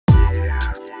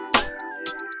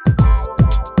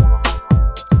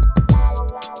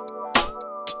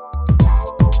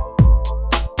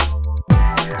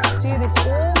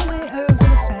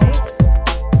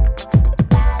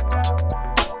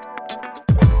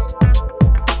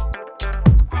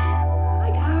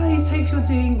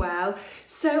you're doing well.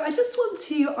 So I just want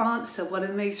to answer one of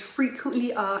the most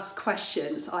frequently asked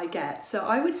questions I get. So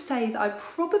I would say that I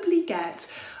probably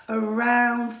get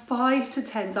around 5 to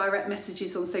 10 direct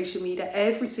messages on social media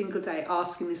every single day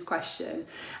asking this question.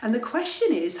 And the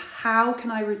question is, how can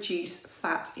I reduce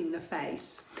fat in the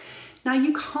face? Now,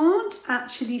 you can't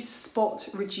actually spot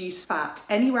reduce fat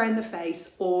anywhere in the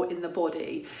face or in the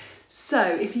body. So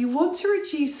if you want to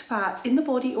reduce fat in the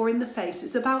body or in the face,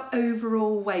 it's about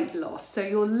overall weight loss. So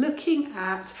you're looking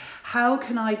at how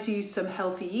can I do some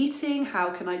healthy eating,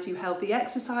 how can I do healthy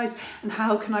exercise, and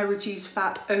how can I reduce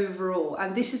fat overall?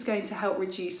 And this is going to help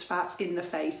reduce fat in the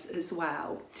face as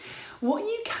well. What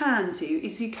you can do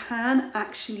is you can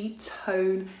actually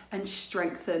tone and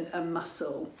strengthen a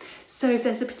muscle. So if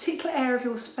there's a particular area of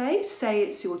your face, say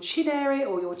it's your chin area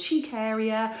or your cheek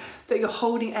area, that you're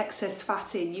holding excess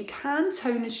fat in, you can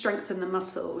tone and strengthen the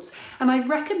muscles. And I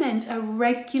recommend a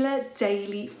regular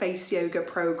daily face yoga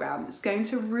program. It's going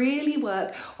to really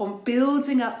work on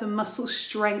building up the muscle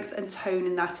strength and tone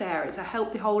in that area to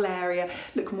help the whole area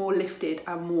look more lifted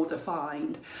and more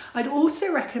defined. I'd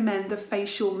also recommend the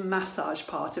facial massage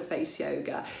part of face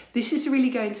yoga. This is really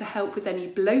going to help with any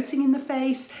bloating in the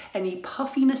face, any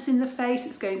puffiness in the face.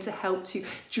 It's going to help to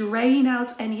drain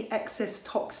out any excess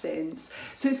toxins.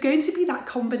 So it's going to be that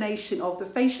combination of the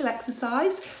facial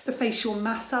exercise, the facial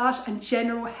massage, and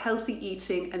general healthy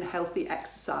eating and healthy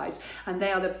exercise. And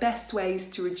they are the best ways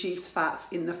to reduce fat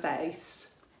in the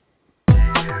face.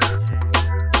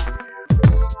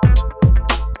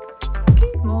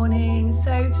 Good morning.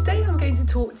 So today I'm going to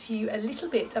talk to you a little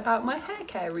bit about my hair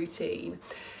care routine.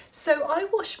 So I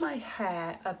wash my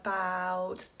hair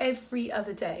about every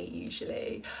other day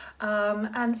usually,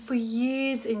 and for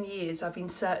years and years I've been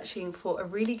searching for a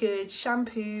really good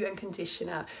shampoo and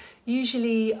conditioner.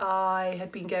 Usually I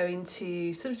had been going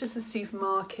to sort of just a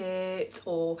supermarket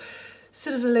or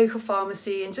sort of a local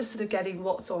pharmacy and just sort of getting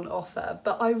what's on offer,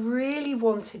 but I really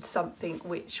wanted something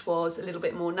which was a little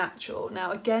bit more natural.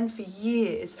 Now again, for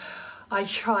years I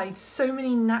tried so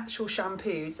many natural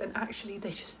shampoos and actually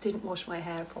they just didn't wash my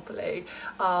hair properly,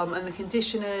 and the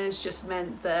conditioners just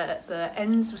meant that the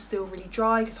ends were still really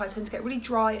dry, because I tend to get really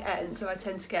dry ends and I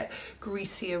tend to get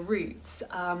greasier roots.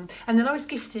 And then I was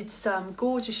gifted some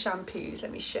gorgeous shampoos,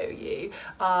 let me show you,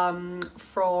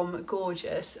 from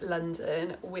Gorgeous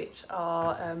London, which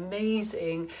are an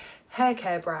amazing hair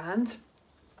care brand.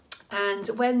 And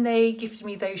when they gifted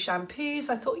me those shampoos,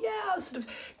 I thought, yeah, I'll sort of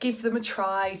give them a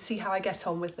try, see how I get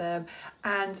on with them,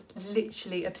 and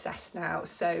literally obsessed now.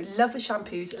 So love the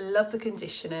shampoos, love the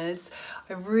conditioners.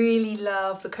 I really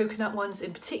love the coconut ones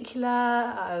in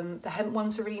particular. The hemp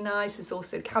ones are really nice. There's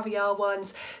also caviar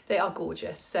ones. They are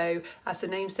gorgeous. So as the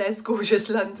name says, Gorgeous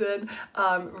London,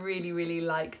 really, really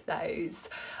like those.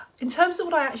 In terms of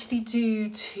what I actually do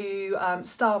to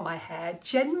style my hair,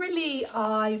 generally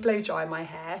I blow dry my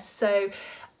hair. So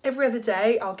every other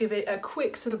day I'll give it a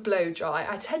quick sort of blow dry.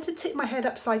 I tend to tip my head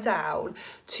upside down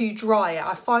to dry it.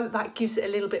 I find that that gives it a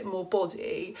little bit more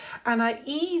body. And I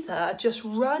either just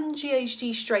run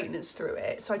GHD straighteners through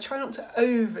it. So I try not to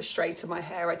over straighten my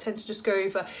hair. I tend to just go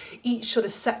over each sort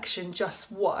of section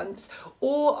just once,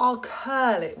 or I'll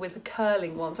curl it with the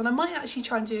curling ones. And I might actually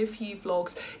try and do a few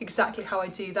vlogs exactly how I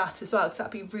do that as well, because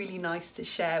that'd be really nice to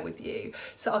share with you.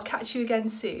 So I'll catch you again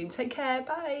soon. Take care,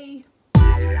 bye.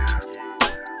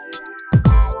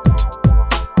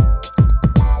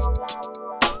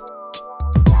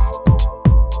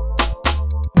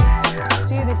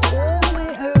 Do this all